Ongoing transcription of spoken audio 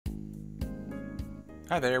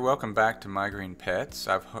Hi there, welcome back to My Green Pets.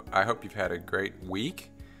 I hope you've had a great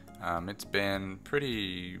week. It's been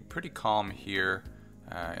pretty calm here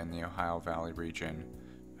in the Ohio Valley region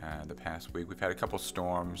the past week. We've had a couple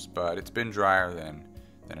storms, but it's been drier than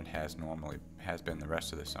it has been the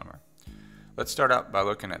rest of the summer. Let's start out by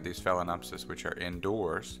looking at these Phalaenopsis, which are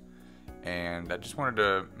indoors. And I just wanted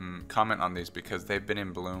to comment on these because they've been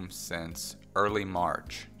in bloom since early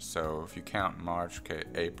March. So if you count March, okay,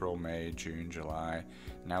 April, May, June, July,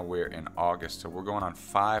 now we're in August. So we're going on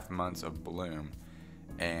 5 months of bloom.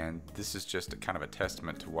 And this is just kind of a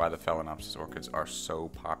testament to why the Phalaenopsis orchids are so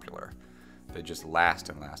popular. They just last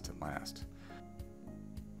and last and last.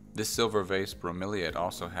 This silver vase bromeliad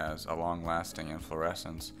also has a long-lasting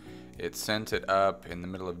inflorescence. It scented up in the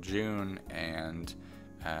middle of June and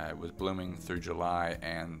it was blooming through July,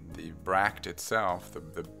 and the bract itself,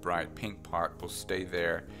 the bright pink part, will stay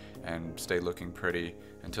there and stay looking pretty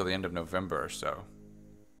until the end of November or so.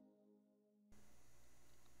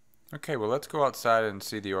 Okay, well, let's go outside and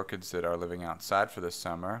see the orchids that are living outside for the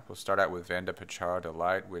summer. We'll start out with Vanda Pichara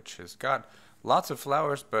Delight, which has got lots of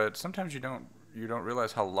flowers, but sometimes you don't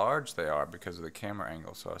realize how large they are because of the camera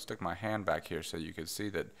angle. So I'll stick my hand back here so you can see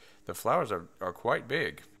that the flowers are quite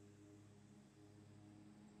big.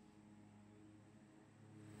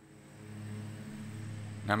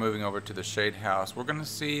 Now moving over to the shade house, we're going to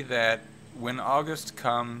see that when August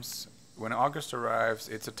arrives,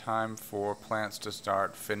 it's a time for plants to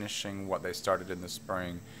start finishing what they started in the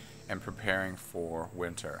spring and preparing for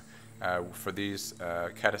winter. For these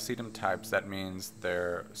catasetum types, that means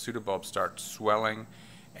their pseudobulbs start swelling,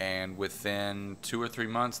 and within 2 or 3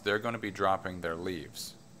 months they're going to be dropping their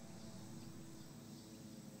leaves.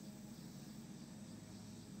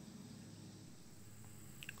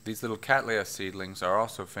 These little Cattleya seedlings are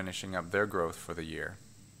also finishing up their growth for the year.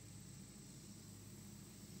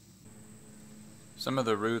 Some of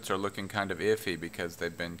the roots are looking kind of iffy because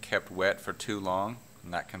they've been kept wet for too long,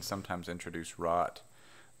 and that can sometimes introduce rot.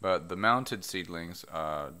 But the mounted seedlings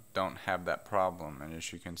don't have that problem, and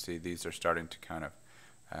as you can see, these are starting to kind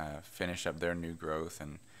of finish up their new growth,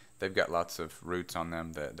 and they've got lots of roots on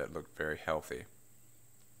them that look very healthy.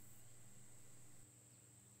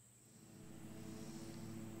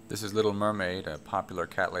 This is Little Mermaid, a popular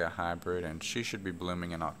Cattleya hybrid, and she should be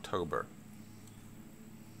blooming in October.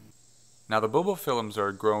 Now the bulbophyllums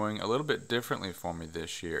are growing a little bit differently for me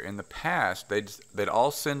this year. In the past, they'd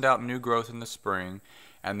all send out new growth in the spring,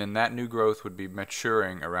 and then that new growth would be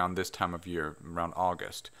maturing around this time of year, around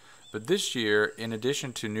August. But this year, in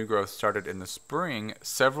addition to new growth started in the spring,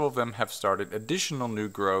 several of them have started additional new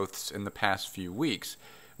growths in the past few weeks,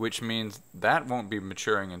 which means that won't be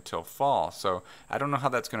maturing until fall. So I don't know how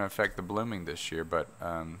that's going to affect the blooming this year, but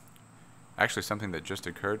actually something that just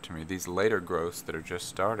occurred to me, these later growths that are just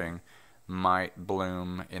starting might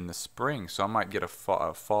bloom in the spring. So I might get a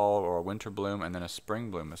fall or a winter bloom and then a spring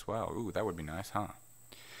bloom as well. Ooh, that would be nice, huh?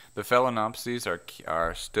 The Phalaenopses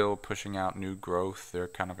are still pushing out new growth. They're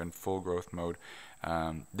kind of in full growth mode.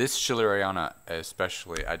 This Schilleriana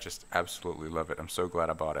especially, I just absolutely love it. I'm so glad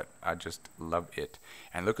I bought it. I just love it.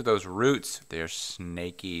 And look at those roots. They're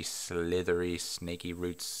snaky, slithery, snaky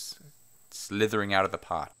roots slithering out of the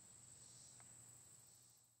pot.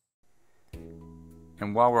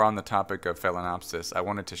 And while we're on the topic of Phalaenopsis, I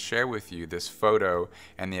wanted to share with you this photo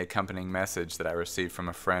and the accompanying message that I received from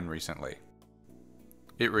a friend recently.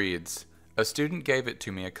 It reads, "A student gave it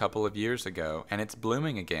to me a couple of years ago, and it's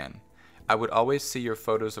blooming again. I would always see your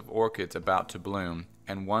photos of orchids about to bloom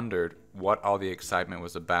and wondered what all the excitement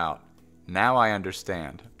was about. Now I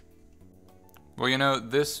understand." Well, you know,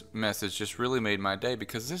 this message just really made my day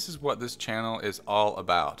because this is what this channel is all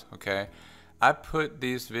about, okay? I put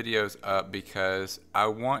these videos up because I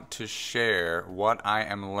want to share what I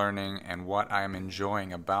am learning and what I am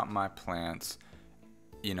enjoying about my plants,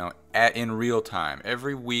 you know, in real time.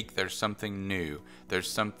 Every week there's something new. There's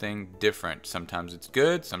something different. Sometimes it's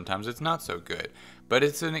good, sometimes it's not so good. But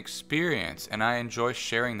it's an experience, and I enjoy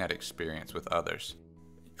sharing that experience with others.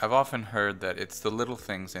 I've often heard that it's the little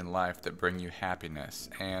things in life that bring you happiness,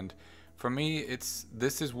 and for me,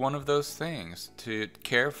 this is one of those things. To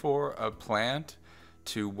care for a plant,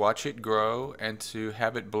 to watch it grow, and to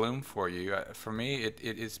have it bloom for you, for me, it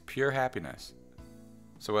is pure happiness.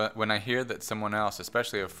 So when I hear that someone else,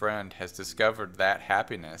 especially a friend, has discovered that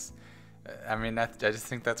happiness, I mean, I just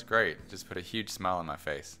think that's great. It just put a huge smile on my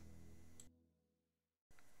face.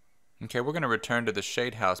 Okay, we're going to return to the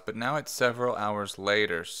shade house, but now it's several hours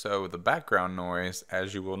later, so the background noise,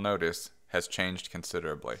 as you will notice, has changed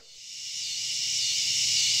considerably.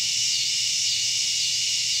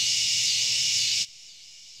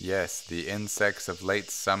 Yes, the insects of late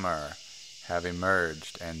summer have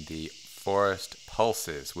emerged and the forest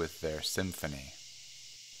pulses with their symphony.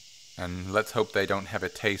 And let's hope they don't have a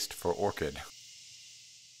taste for orchid.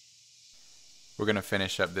 We're going to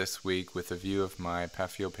finish up this week with a view of my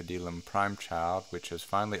Paph Prime Child, which has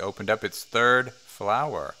finally opened up its third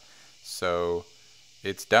flower. So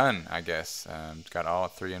it's done, I guess. It's got all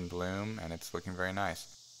three in bloom, and it's looking very nice.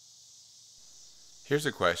 Here's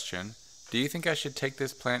a question. Do you think I should take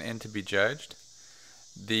this plant in to be judged?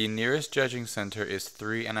 The nearest judging center is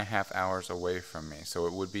 3.5 hours away from me, so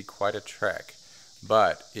it would be quite a trek.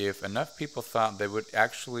 But if enough people thought they would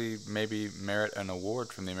actually maybe merit an award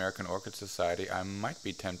from the American Orchid Society, I might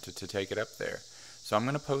be tempted to take it up there. So I'm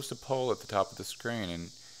going to post a poll at the top of the screen,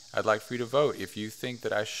 and I'd like for you to vote. If you think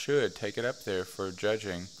that I should take it up there for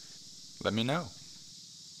judging, let me know.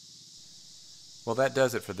 Well, that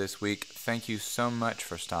does it for this week. Thank you so much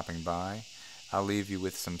for stopping by. I'll leave you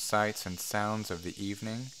with some sights and sounds of the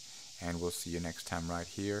evening, and we'll see you next time right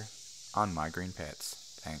here on My Green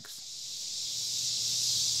Pets. Thanks.